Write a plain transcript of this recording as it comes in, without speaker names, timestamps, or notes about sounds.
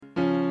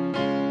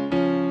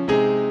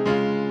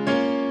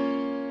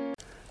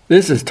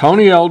This is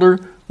Tony Elder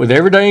with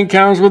Everyday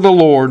Encounters with the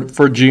Lord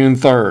for June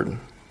 3rd.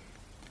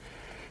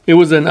 It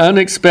was an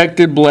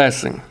unexpected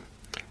blessing.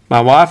 My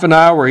wife and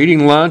I were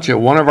eating lunch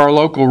at one of our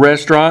local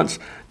restaurants,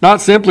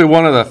 not simply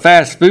one of the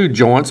fast food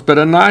joints, but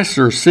a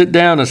nicer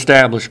sit-down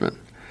establishment.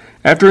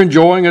 After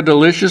enjoying a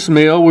delicious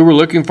meal, we were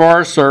looking for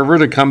our server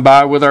to come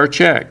by with our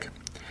check.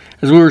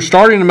 As we were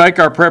starting to make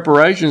our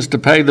preparations to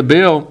pay the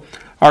bill,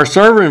 our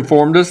server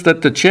informed us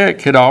that the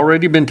check had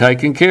already been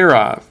taken care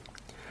of.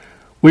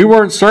 We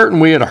weren't certain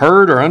we had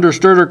heard or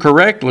understood her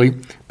correctly,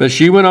 but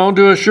she went on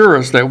to assure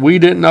us that we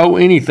didn't owe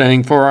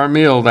anything for our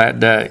meal that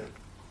day.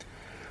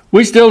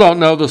 We still don't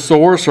know the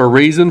source or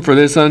reason for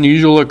this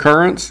unusual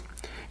occurrence.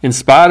 In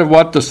spite of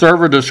what the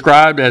server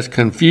described as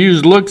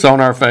confused looks on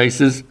our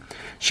faces,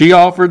 she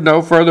offered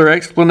no further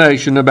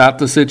explanation about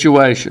the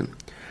situation.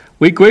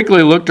 We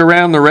quickly looked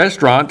around the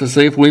restaurant to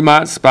see if we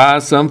might spy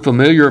some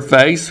familiar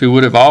face who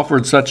would have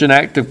offered such an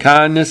act of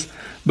kindness,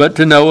 but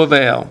to no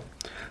avail.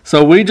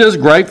 So we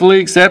just gratefully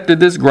accepted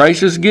this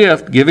gracious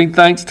gift, giving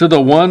thanks to the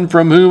one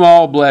from whom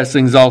all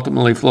blessings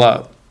ultimately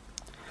flow.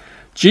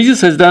 Jesus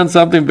has done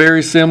something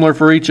very similar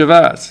for each of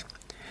us.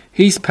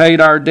 He's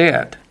paid our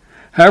debt.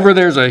 However,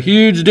 there's a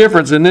huge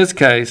difference in this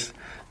case.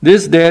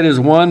 This debt is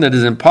one that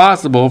is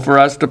impossible for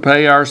us to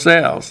pay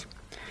ourselves.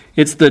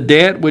 It's the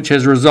debt which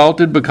has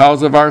resulted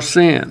because of our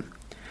sin.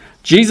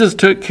 Jesus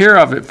took care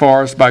of it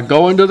for us by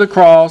going to the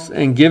cross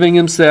and giving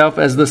himself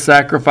as the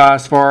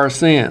sacrifice for our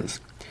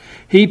sins.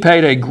 He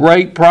paid a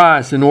great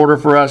price in order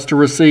for us to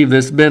receive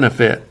this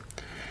benefit.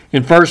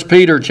 In 1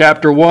 Peter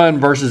chapter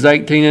 1, verses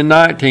 18 and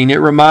 19, it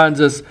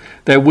reminds us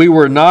that we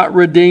were not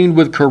redeemed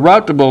with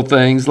corruptible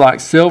things like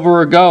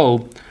silver or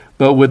gold,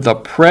 but with the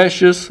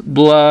precious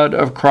blood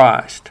of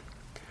Christ.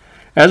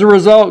 As a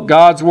result,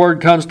 God's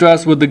word comes to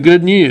us with the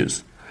good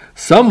news.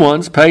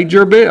 Someone's paid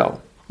your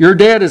bill. Your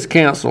debt is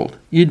canceled.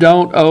 You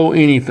don't owe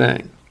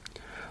anything.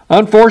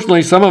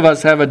 Unfortunately, some of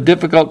us have a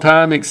difficult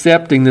time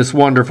accepting this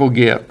wonderful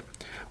gift.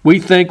 We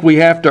think we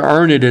have to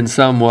earn it in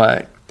some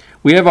way.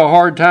 We have a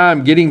hard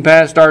time getting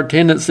past our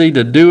tendency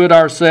to do it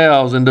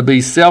ourselves and to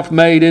be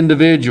self-made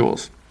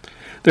individuals.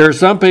 There are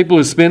some people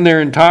who spend their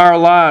entire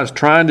lives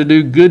trying to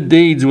do good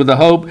deeds with the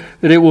hope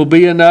that it will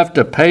be enough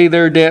to pay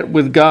their debt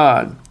with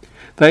God.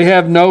 They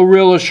have no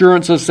real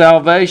assurance of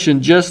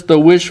salvation, just the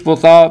wishful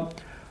thought,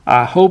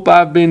 I hope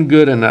I've been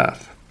good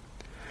enough.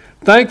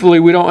 Thankfully,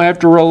 we don't have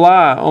to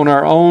rely on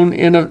our own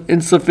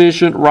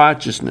insufficient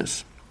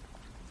righteousness.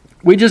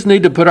 We just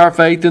need to put our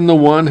faith in the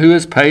one who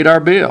has paid our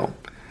bill.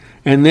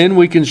 And then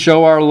we can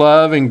show our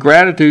love and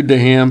gratitude to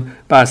him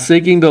by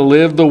seeking to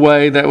live the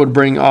way that would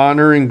bring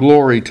honor and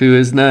glory to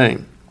his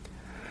name.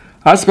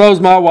 I suppose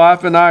my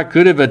wife and I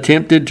could have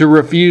attempted to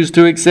refuse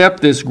to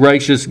accept this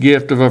gracious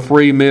gift of a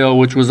free meal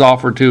which was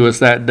offered to us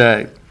that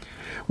day.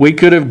 We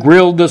could have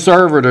grilled the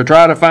server to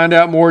try to find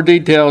out more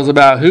details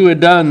about who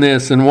had done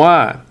this and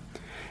why.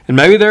 And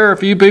maybe there are a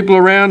few people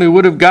around who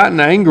would have gotten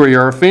angry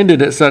or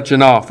offended at such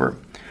an offer.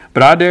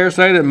 But I dare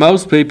say that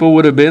most people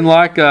would have been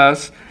like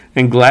us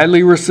and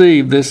gladly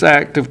received this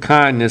act of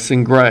kindness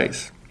and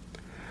grace.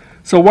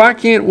 So why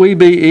can't we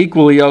be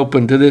equally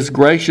open to this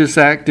gracious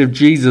act of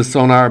Jesus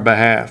on our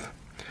behalf?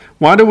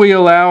 Why do we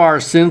allow our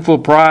sinful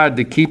pride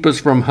to keep us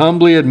from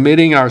humbly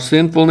admitting our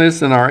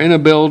sinfulness and our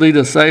inability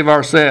to save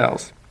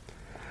ourselves?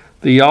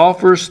 The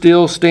offer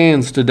still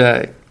stands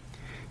today.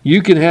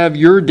 You can have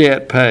your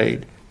debt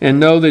paid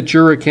and know that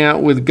your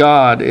account with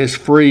God is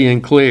free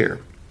and clear.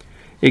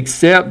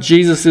 Accept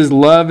Jesus'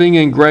 loving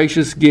and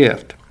gracious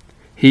gift.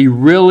 He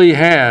really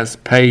has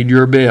paid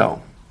your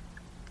bill.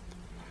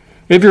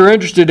 If you're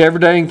interested,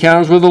 Everyday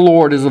Encounters with the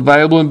Lord is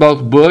available in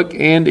both book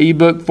and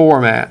ebook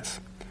formats.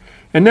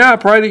 And now I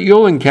pray that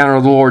you'll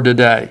encounter the Lord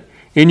today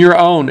in your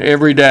own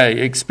everyday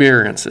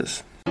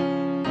experiences.